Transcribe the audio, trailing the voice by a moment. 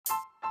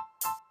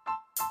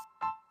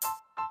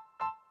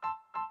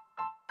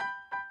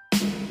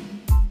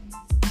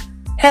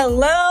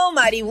Hello,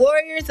 mighty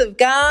warriors of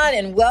God,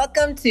 and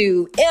welcome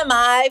to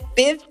MI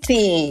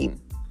 15.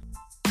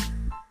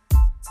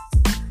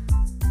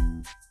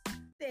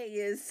 Today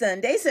is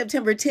Sunday,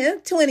 September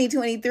 10th,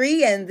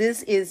 2023, and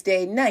this is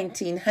day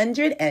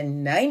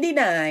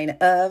 1999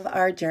 of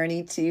our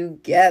journey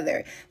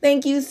together.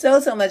 Thank you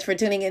so much for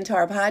tuning into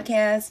our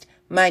podcast.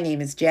 My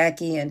name is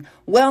Jackie, and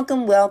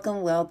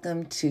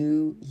welcome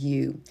to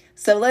you.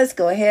 So let's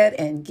go ahead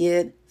and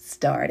get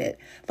started.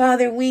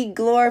 Father, we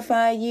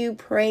glorify you,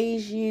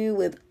 praise you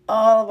with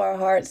all of our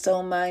heart,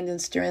 soul, mind,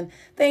 and strength.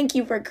 Thank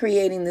you for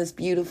creating this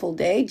beautiful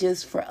day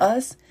just for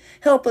us.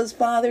 Help us,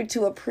 Father,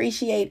 to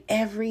appreciate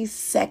every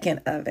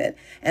second of it,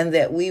 and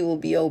that we will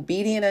be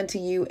obedient unto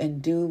you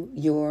and do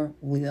your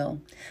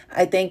will.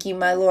 I thank you,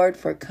 my Lord,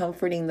 for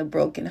comforting the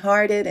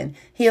brokenhearted and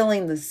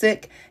healing the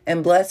sick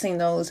and blessing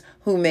those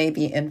who may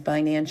be in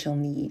financial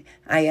need.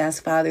 I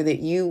ask, Father, that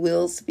you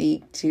will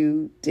speak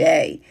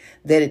today,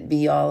 that it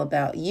be all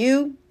about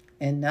you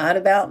and not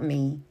about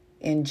me.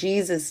 In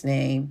Jesus'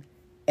 name,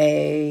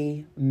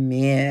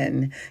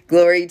 amen.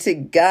 Glory to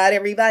God,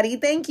 everybody.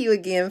 Thank you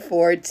again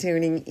for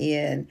tuning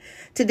in.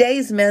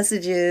 Today's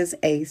message is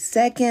a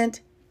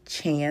second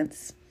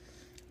chance.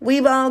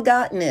 We've all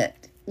gotten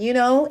it,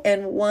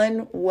 in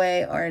one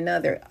way or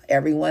another.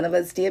 Every one of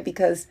us did,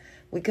 because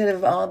we could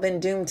have all been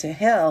doomed to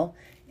hell.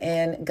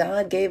 And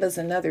God gave us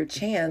another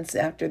chance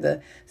after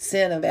the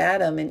sin of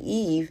Adam and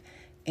Eve.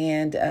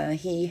 And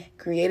he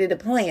created a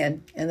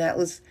plan, and that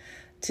was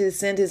to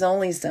send his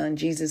only son,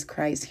 Jesus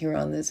Christ, here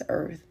on this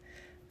earth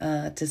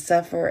to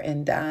suffer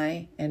and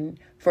die and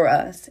for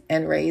us,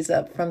 and raise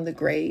up from the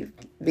grave,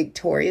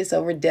 victorious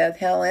over death,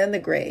 hell, and the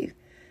grave,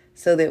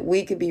 so that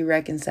we could be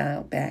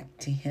reconciled back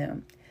to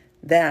him.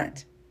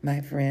 That, my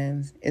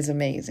friends, is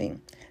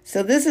amazing.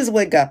 So this is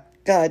what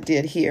God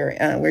did here.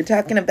 We're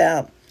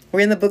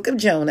in the book of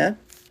Jonah,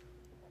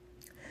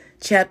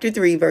 chapter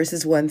 3,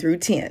 verses 1 through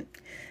 10.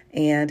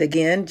 And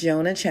again,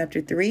 Jonah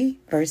chapter 3,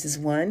 verses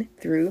 1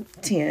 through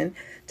 10,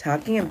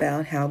 talking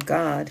about how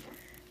God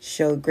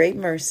showed great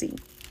mercy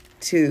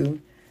to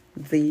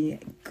the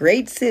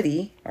great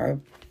city,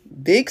 or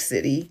big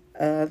city,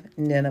 of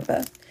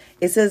Nineveh.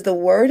 It says, the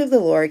word of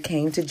the Lord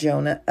came to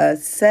Jonah a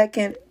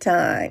second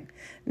time.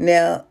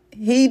 Now,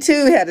 he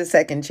too had a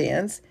second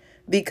chance,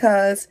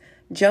 because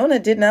Jonah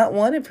did not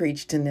want to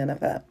preach to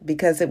Nineveh,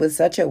 because it was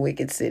such a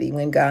wicked city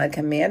when God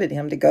commanded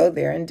him to go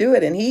there and do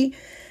it. And he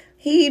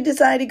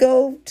decided to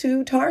go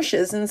to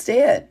Tarshish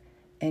instead.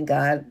 And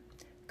God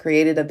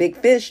created a big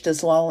fish to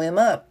swallow him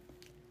up.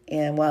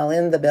 And while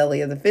in the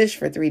belly of the fish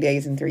for 3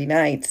 days and 3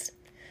 nights,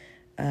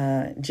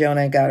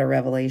 Jonah got a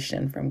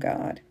revelation from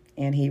God,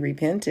 and he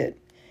repented.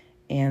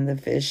 And the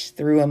fish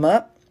threw him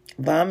up,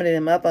 vomited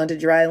him up onto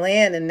dry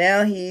land, and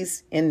now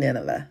he's in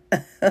Nineveh.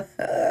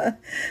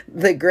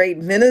 The great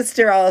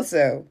minister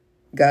also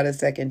got a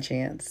second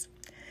chance.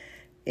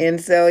 And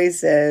so he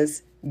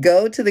says,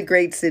 go to the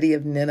great city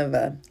of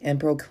Nineveh and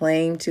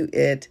proclaim to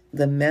it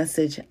the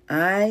message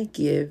I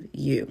give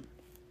you.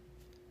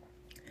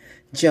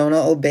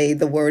 Jonah obeyed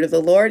the word of the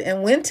Lord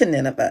and went to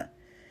Nineveh.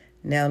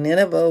 Now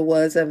Nineveh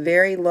was a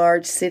very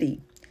large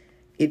city.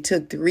 It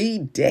took 3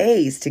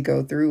 days to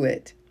go through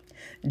it.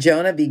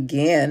 Jonah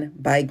began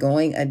by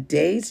going a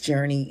day's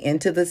journey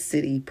into the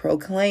city,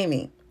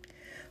 proclaiming,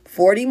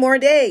 40 more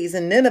days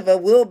and Nineveh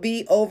will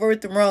be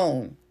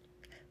overthrown.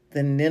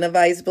 The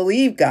Ninevites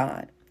believed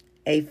God.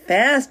 A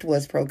fast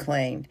was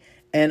proclaimed,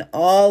 and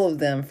all of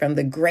them, from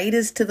the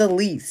greatest to the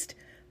least,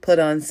 put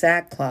on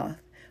sackcloth,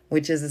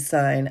 which is a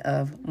sign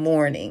of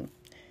mourning.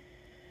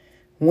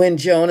 When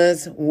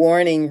Jonah's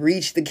warning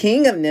reached the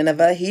king of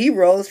Nineveh, he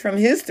rose from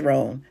his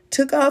throne,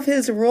 took off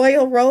his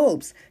royal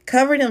robes,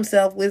 covered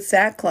himself with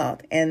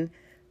sackcloth, and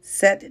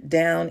sat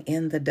down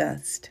in the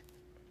dust.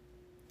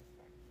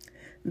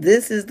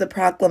 This is the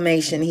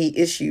proclamation he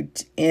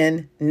issued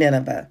in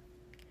Nineveh.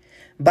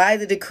 By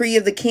the decree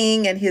of the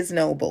king and his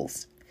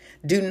nobles,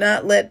 do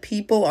not let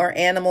people or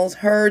animals,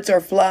 herds or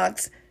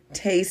flocks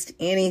taste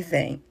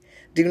anything.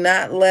 Do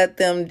not let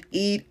them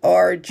eat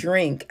or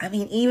drink.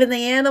 Even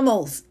the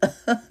animals.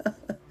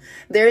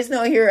 There is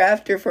no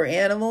hereafter for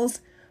animals,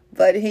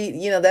 but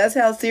that's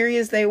how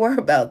serious they were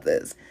about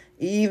this.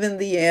 Even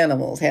the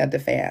animals had to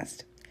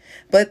fast.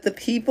 Let the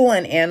people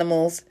and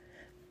animals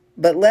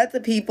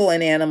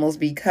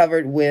be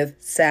covered with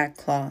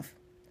sackcloth.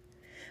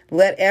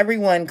 Let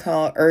everyone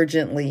call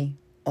urgently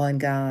on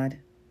God.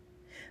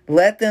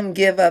 Let them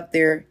give up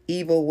their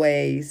evil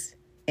ways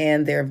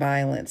and their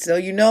violence. So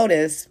you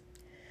notice,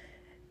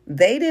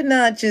 they did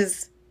not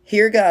just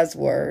hear God's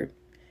word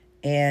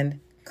and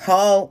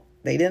call.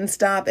 They didn't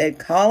stop at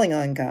calling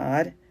on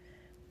God,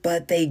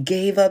 but they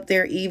gave up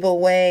their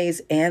evil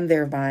ways and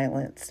their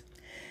violence.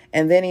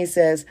 And then he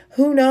says,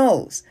 who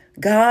knows?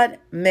 God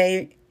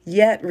may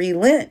yet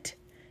relent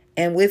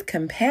and with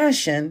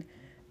compassion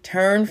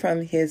turn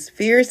from his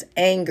fierce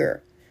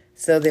anger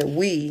so that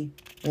we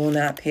will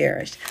not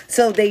perish.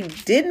 So they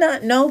did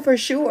not know for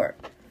sure,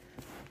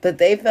 but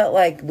they felt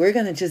like, we're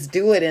going to just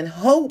do it and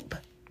hope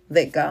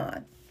that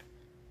God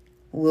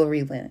will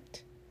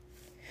relent.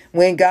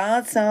 When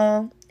God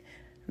saw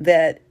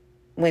that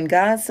when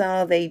God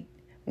saw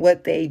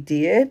what they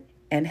did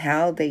and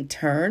how they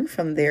turned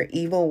from their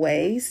evil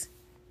ways,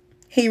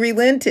 he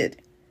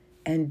relented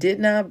and did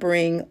not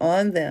bring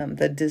on them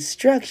the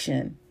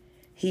destruction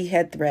he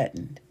had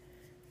threatened.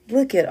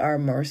 Look at our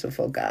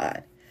merciful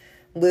God.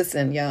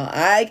 Listen, y'all,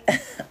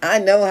 I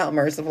know how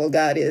merciful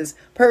God is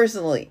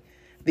personally,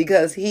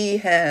 because he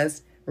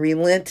has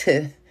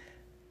relented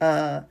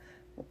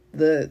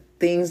the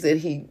things that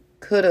he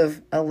could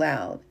have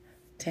allowed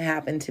to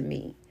happen to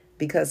me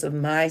because of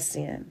my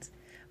sins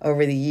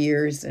over the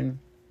years, and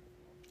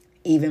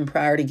even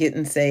prior to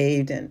getting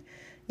saved. And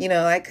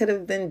I could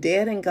have been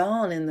dead and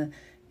gone in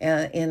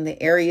the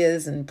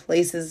areas and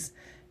places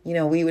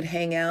we would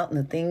hang out, and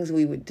the things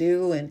we would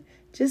do, and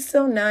just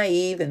so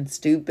naive and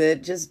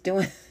stupid, just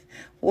doing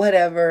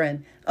whatever.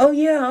 And oh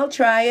yeah, I'll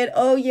try it.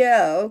 Oh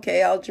yeah,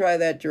 okay, I'll try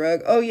that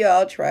drug. Oh yeah,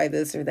 I'll try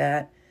this or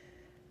that.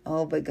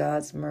 Oh, but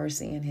God's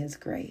mercy and his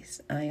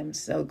grace. I am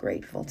so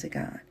grateful to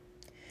God.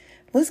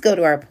 Let's go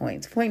to our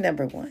points. Point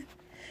number 1.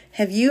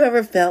 Have you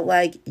ever felt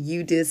like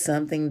you did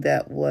something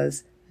that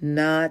was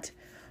not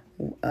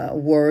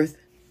worth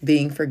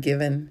being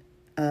forgiven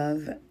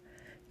of?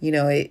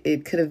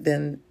 It could have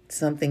been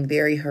something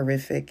very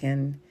horrific,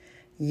 and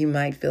you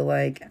might feel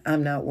like,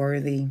 I'm not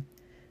worthy.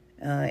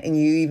 And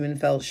you even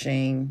felt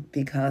shame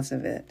because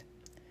of it.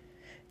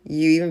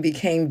 You even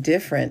became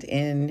different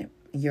in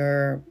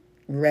your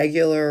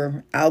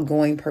regular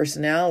outgoing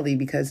personality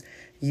because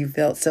you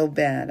felt so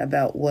bad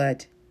about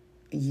what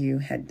you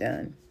had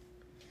done.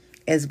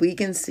 As we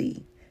can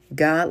see,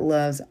 God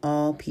loves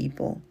all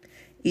people,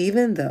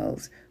 even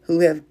those who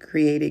have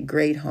created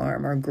great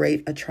harm or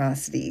great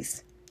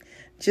atrocities,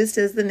 just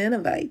as the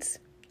Ninevites.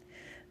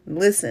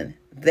 Listen,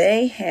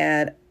 they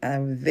had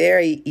a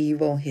very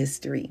evil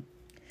history.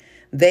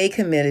 They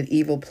committed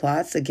evil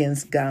plots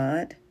against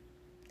God.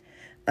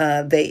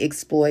 They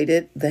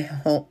exploited the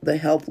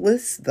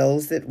helpless,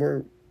 those that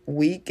were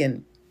weak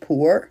and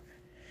poor.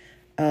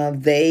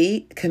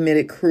 They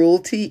committed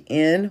cruelty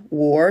in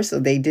war, so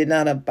they did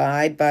not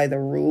abide by the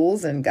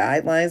rules and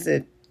guidelines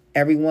that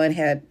everyone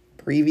had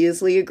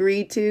previously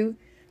agreed to.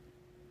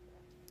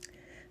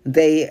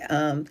 They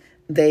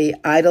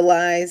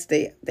idolized.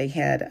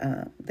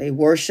 They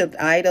worshipped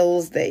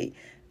idols.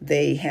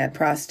 They had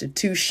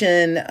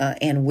prostitution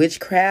and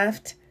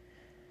witchcraft.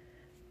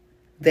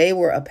 They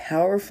were a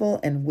powerful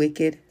and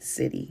wicked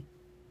city.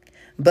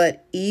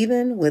 But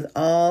even with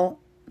all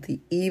the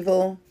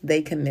evil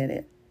they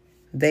committed,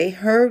 they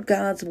heard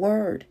God's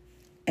word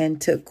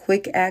and took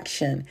quick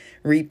action,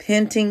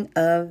 repenting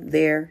of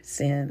their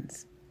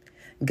sins.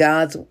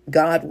 God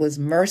was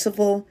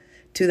merciful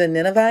to the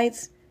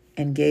Ninevites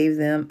and gave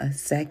them a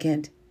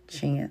second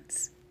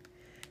chance.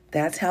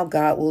 That's how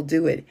God will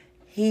do it.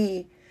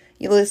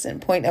 Listen,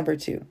 point number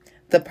 2.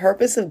 The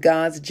purpose of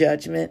God's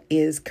judgment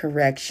is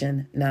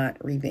correction, not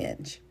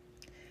revenge.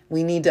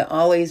 We need to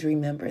always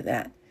remember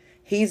that.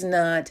 He's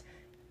not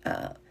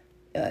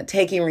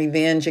taking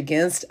revenge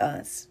against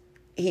us.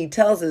 He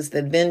tells us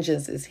that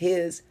vengeance is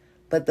his,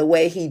 but the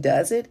way he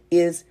does it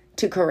is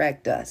to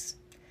correct us,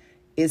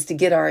 is to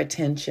get our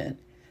attention,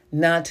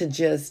 not to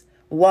just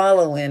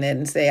wallow in it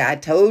and say, I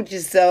told you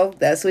so.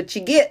 That's what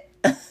you get.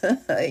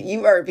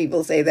 You heard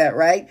people say that,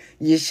 right?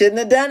 You shouldn't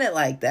have done it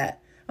like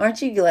that.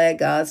 Aren't you glad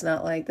God's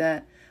not like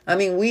that? I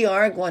mean, we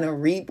are going to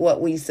reap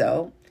what we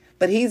sow,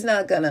 but he's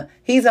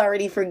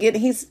already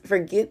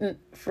forgotten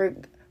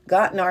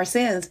our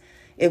sins.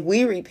 If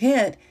we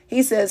repent,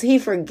 he says he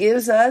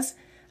forgives us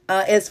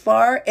as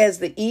far as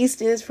the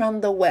east is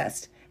from the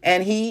west.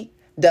 And he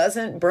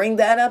doesn't bring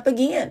that up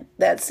again.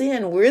 That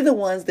sin, we're the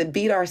ones that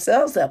beat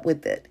ourselves up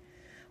with it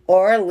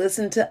or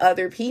listen to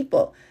other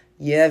people.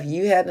 Yeah, if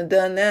you hadn't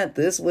done that,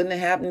 this wouldn't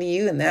have happened to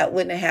you and that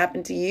wouldn't have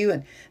happened to you.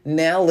 And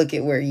now look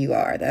at where you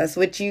are. That's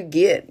what you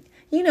get.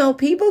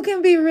 People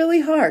can be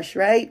really harsh,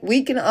 right?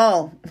 We can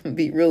all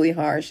be really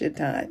harsh at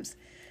times.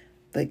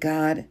 But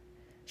God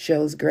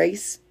shows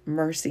grace,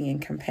 mercy,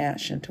 and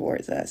compassion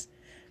towards us.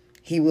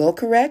 He will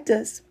correct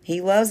us.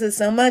 He loves us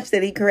so much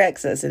that he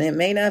corrects us, and it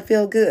may not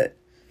feel good.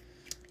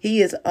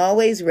 He is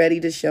always ready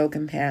to show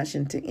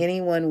compassion to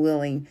anyone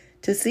willing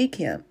to seek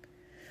him.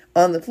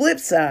 On the flip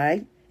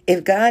side,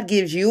 if God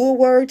gives you a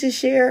word to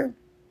share,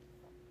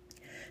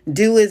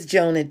 do as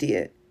Jonah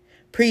did.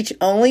 Preach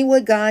only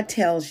what God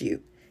tells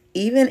you,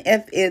 even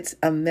if it's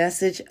a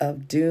message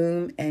of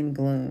doom and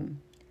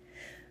gloom.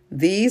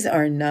 These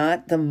are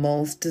not the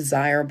most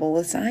desirable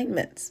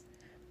assignments,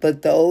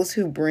 but those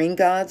who bring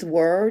God's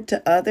word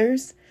to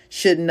others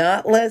should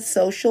not let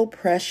social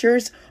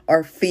pressures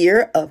or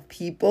fear of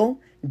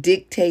people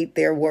dictate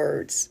their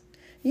words.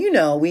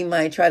 We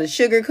might try to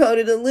sugarcoat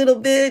it a little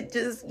bit.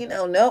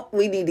 Nope,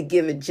 we need to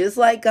give it just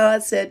like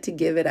God said to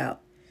give it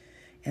out.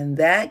 And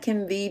that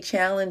can be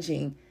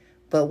challenging.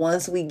 But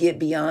once we get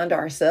beyond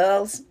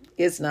ourselves,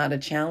 it's not a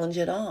challenge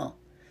at all.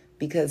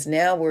 Because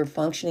now we're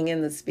functioning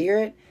in the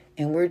spirit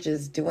and we're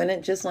just doing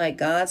it just like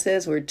God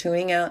says. We're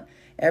tuning out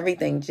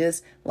everything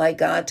just like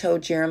God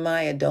told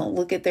Jeremiah, don't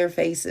look at their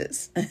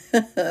faces.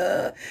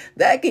 That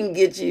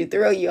can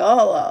throw you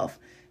all off.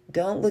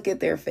 Don't look at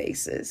their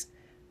faces.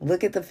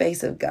 Look at the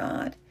face of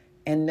God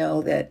and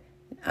know that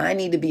I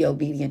need to be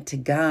obedient to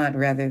God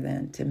rather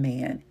than to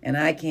man. And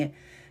I can't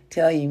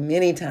tell you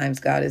many times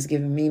God has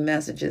given me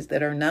messages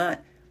that are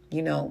not,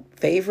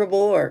 favorable,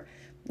 or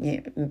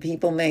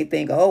people may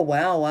think, oh,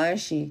 wow, why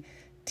is she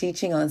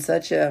teaching on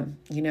such a,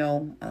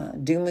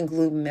 doom and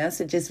gloom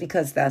message? It's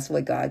because that's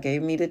what God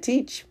gave me to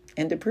teach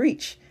and to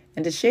preach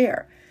and to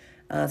share.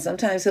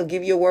 Sometimes he'll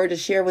give you a word to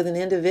share with an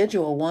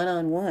individual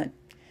one-on-one.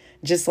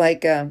 Just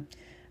like the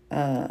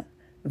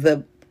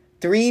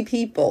 3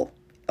 people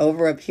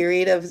over a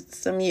period of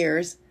some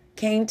years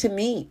came to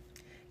me.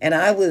 And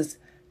I was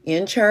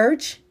in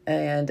church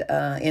and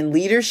in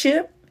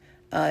leadership,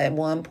 at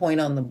one point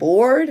on the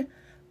board.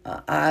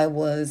 I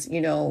was,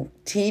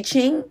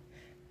 teaching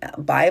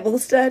Bible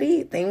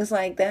study, things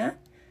like that.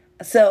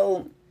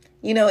 So,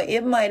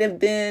 it might have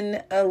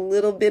been a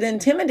little bit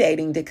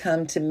intimidating to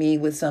come to me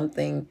with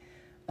something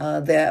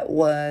that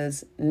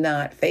was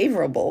not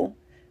favorable,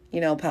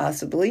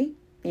 possibly.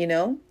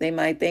 They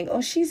might think,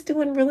 oh, she's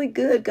doing really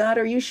good. God,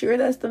 are you sure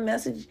that's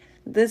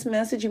this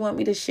message you want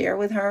me to share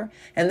with her?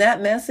 And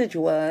that message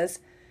was,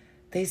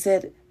 they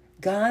said,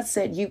 God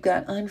said you've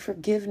got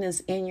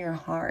unforgiveness in your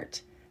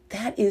heart.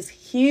 That is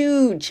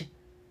huge.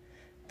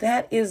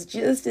 That is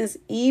just as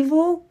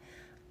evil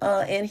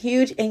and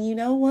huge. And you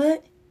know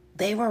what?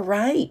 They were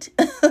right.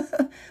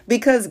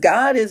 Because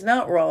God is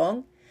not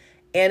wrong.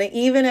 And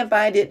even if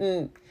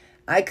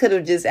I could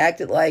have just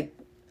acted like,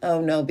 oh,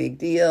 no big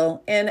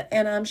deal. And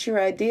I'm sure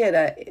I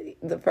did.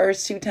 The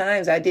first 2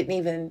 times I didn't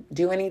even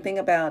do anything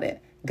about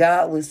it.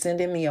 God was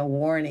sending me a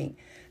warning.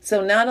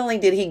 So not only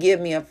did he give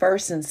me a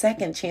first and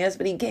second chance,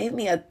 but he gave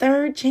me a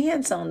third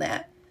chance on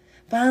that.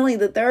 Finally,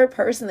 the third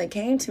person that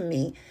came to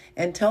me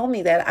and told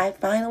me that, I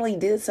finally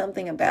did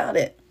something about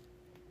it.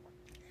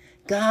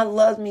 God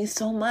loved me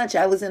so much.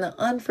 I was in an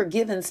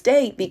unforgiven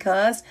state,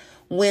 because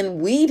when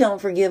we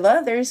don't forgive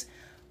others,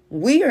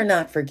 we are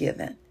not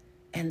forgiven.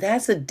 And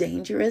that's a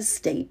dangerous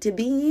state to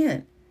be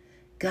in.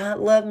 God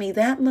loved me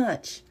that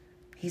much.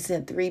 He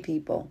sent 3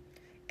 people,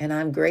 and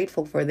I'm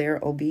grateful for their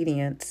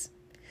obedience.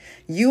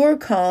 You are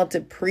called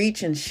to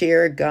preach and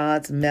share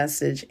God's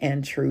message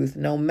and truth,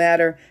 no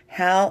matter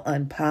how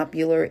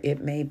unpopular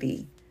it may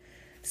be.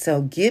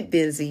 So get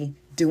busy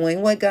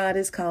doing what God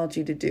has called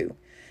you to do.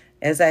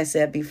 As I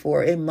said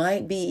before, it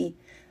might be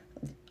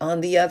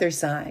on the other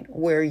side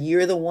where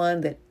you're the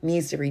one that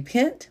needs to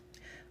repent,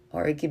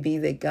 or it could be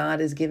that God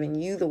has given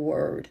you the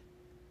word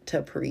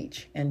to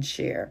preach and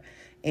share.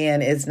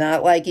 And it's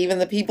not like even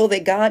the people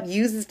that God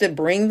uses to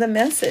bring the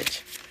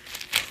message.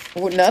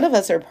 None of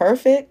us are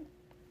perfect.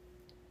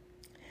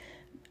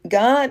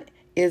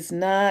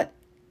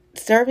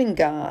 Serving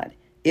God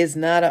is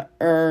not an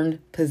earned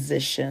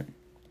position.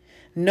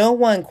 No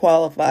one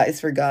qualifies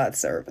for God's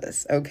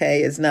service,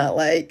 okay? It's not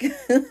like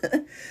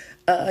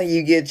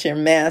you get your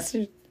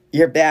master's,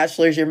 your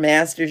bachelor's, your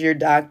master's, your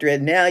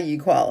doctorate, now you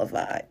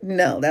qualify.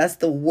 No, that's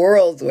the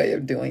world's way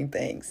of doing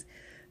things.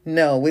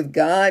 No, with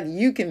God,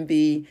 you can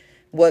be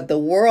what the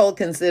world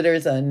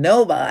considers a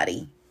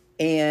nobody,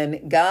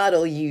 and God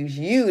will use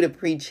you to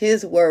preach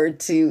his word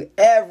to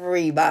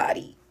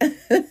everybody.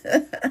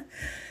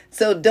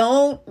 So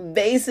don't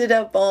base it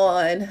up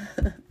on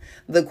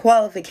the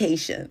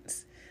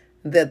qualifications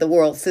that the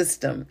world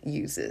system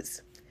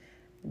uses.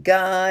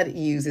 God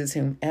uses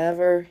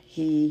whomever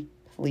he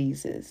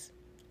pleases.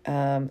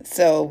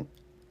 So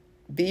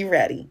be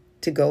ready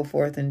to go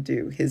forth and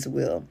do his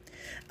will.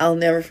 I'll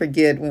never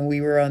forget when we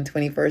were on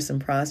 21st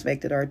and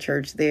Prospect at our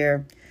church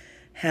there,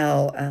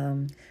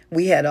 how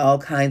we had all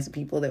kinds of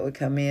people that would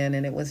come in,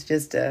 and it was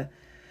just a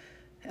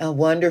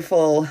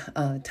wonderful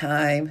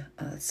time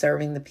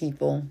serving the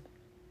people,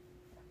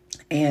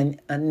 and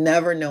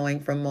never knowing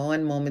from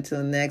one moment to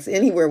the next,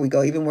 anywhere we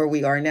go, even where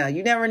we are now,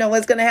 you never know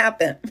what's going to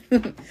happen.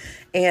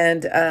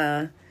 And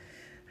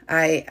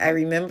I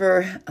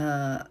remember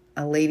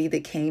a lady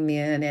that came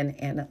in,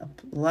 and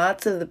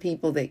lots of the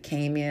people that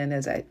came in,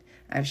 as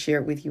I've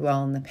shared with you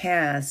all in the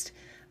past,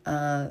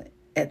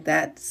 at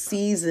that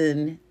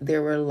season,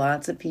 there were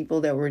lots of people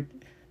that were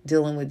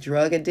dealing with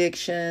drug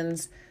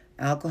addictions,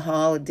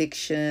 alcohol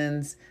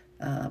addictions,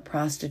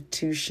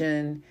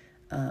 prostitution,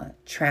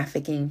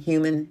 trafficking,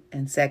 human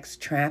and sex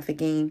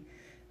trafficking.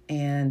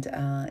 And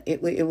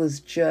it was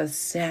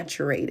just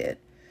saturated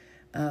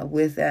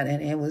with that.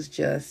 And it was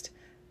just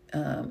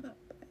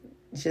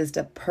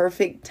a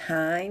perfect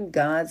time,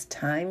 God's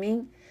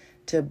timing,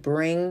 to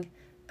bring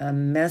a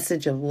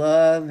message of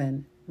love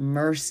and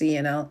mercy.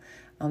 And I'll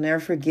never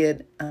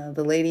forget,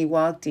 the lady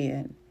walked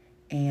in,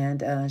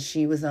 and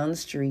she was on the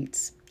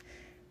streets.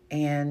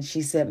 And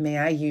she said, may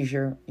I use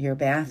your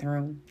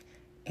bathroom?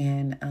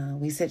 And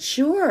we said,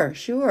 sure.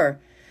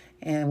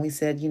 And we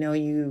said,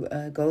 you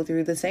go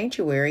through the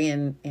sanctuary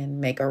and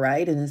make a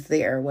right, and it's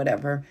there,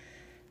 whatever.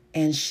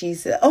 And she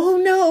said, oh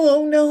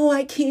no,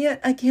 I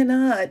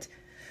cannot.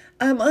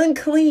 I'm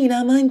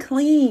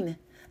unclean.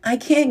 I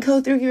can't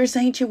go through your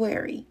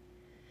sanctuary.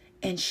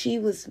 And she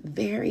was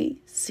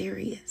very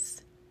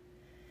serious.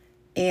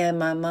 And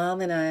my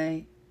mom and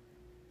I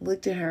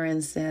looked at her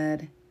and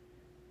said,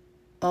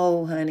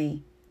 Oh,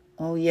 honey.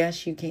 Oh,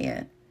 yes, you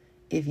can.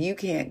 If you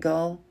can't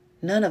go,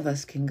 none of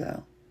us can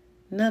go.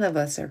 None of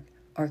us are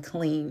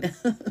clean.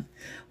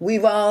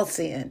 We've all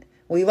sinned.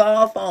 We've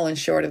all fallen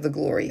short of the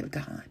glory of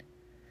God.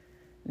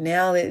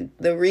 Now,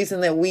 the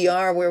reason that we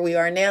are where we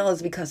are now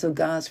is because of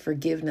God's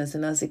forgiveness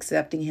and us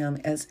accepting him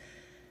as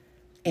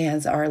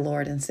our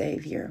Lord and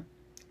Savior.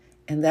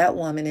 And that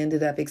woman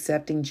ended up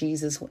accepting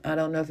Jesus. I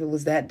don't know if it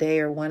was that day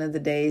or one of the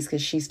days,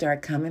 because she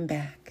started coming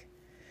back.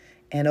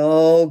 And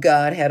oh,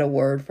 God had a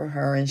word for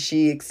her, and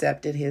she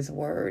accepted his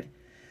word.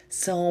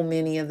 So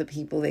many of the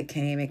people that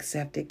came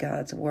accepted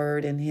God's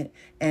word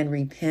and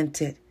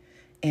repented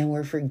and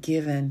were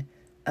forgiven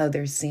of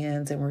their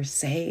sins and were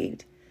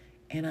saved.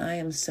 And I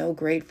am so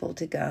grateful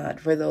to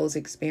God for those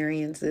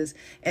experiences.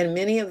 And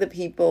many of the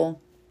people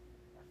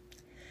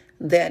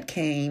that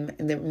came,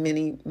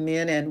 many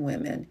men and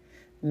women,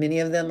 many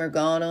of them are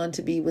gone on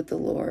to be with the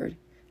Lord.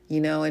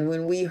 And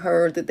when we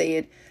heard that they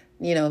had,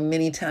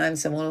 many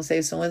times someone will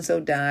say so-and-so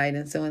died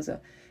and so-and-so,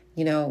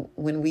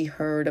 when we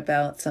heard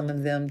about some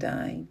of them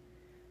dying,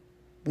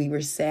 we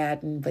were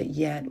saddened, but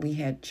yet we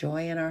had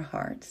joy in our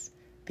hearts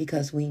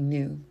because we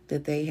knew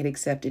that they had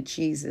accepted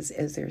Jesus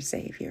as their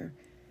Savior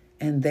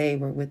and they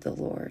were with the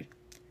Lord.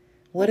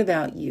 What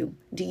about you?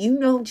 Do you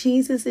know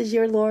Jesus is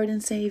your Lord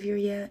and Savior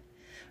yet?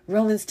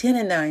 Romans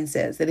 10:9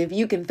 says that if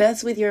you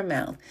confess with your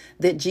mouth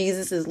that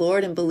Jesus is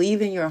Lord and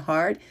believe in your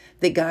heart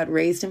that God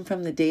raised him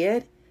from the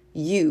dead,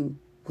 you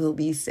will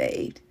be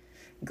saved.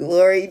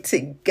 Glory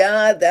to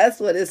God. That's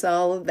what it's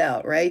all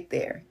about right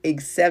there.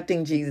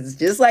 Accepting Jesus,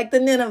 just like the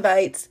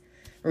Ninevites,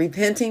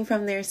 repenting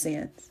from their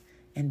sins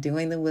and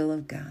doing the will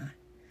of God.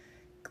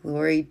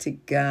 Glory to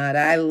God.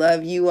 I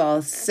love you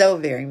all so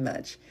very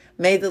much.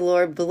 May the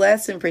Lord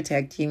bless and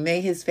protect you.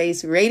 May his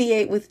face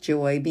radiate with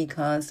joy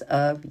because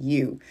of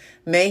you.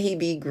 May he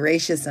be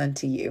gracious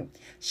unto you,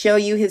 show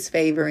you his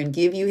favor, and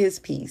give you his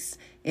peace.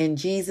 In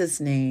Jesus'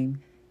 name,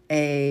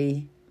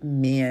 amen.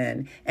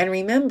 And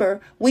remember,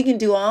 we can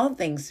do all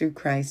things through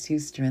Christ who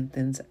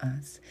strengthens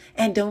us.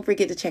 And don't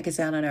forget to check us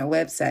out on our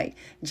website,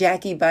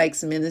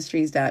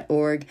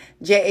 JackieBikesMinistries.org,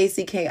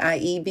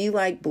 JACKIE,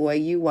 like boy,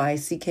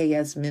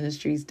 UYCKS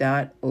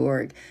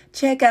Ministries.org.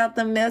 Check out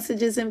the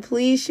messages and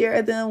please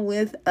share them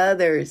with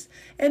others.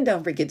 And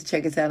don't forget to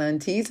check us out on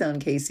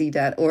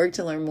TZoneKC.org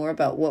to learn more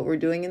about what we're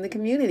doing in the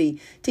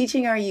community,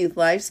 teaching our youth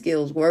life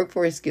skills,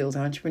 workforce skills,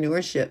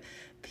 entrepreneurship,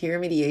 peer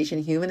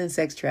mediation, human and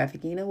sex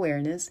trafficking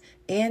awareness,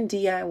 and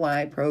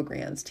DIY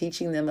programs,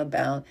 teaching them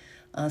about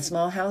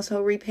small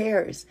household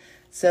repairs.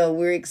 So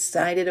we're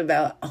excited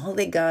about all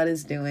that God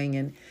is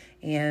doing,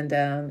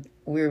 and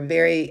we're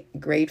very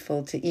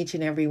grateful to each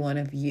and every one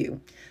of you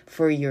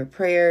for your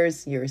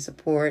prayers, your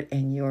support,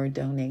 and your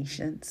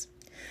donations.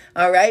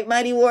 All right,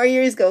 mighty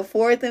warriors, go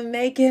forth and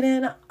make it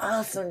an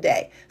awesome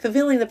day,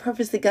 fulfilling the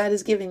purpose that God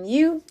has given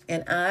you,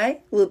 and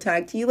I will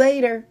talk to you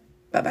later.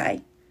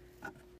 Bye-bye.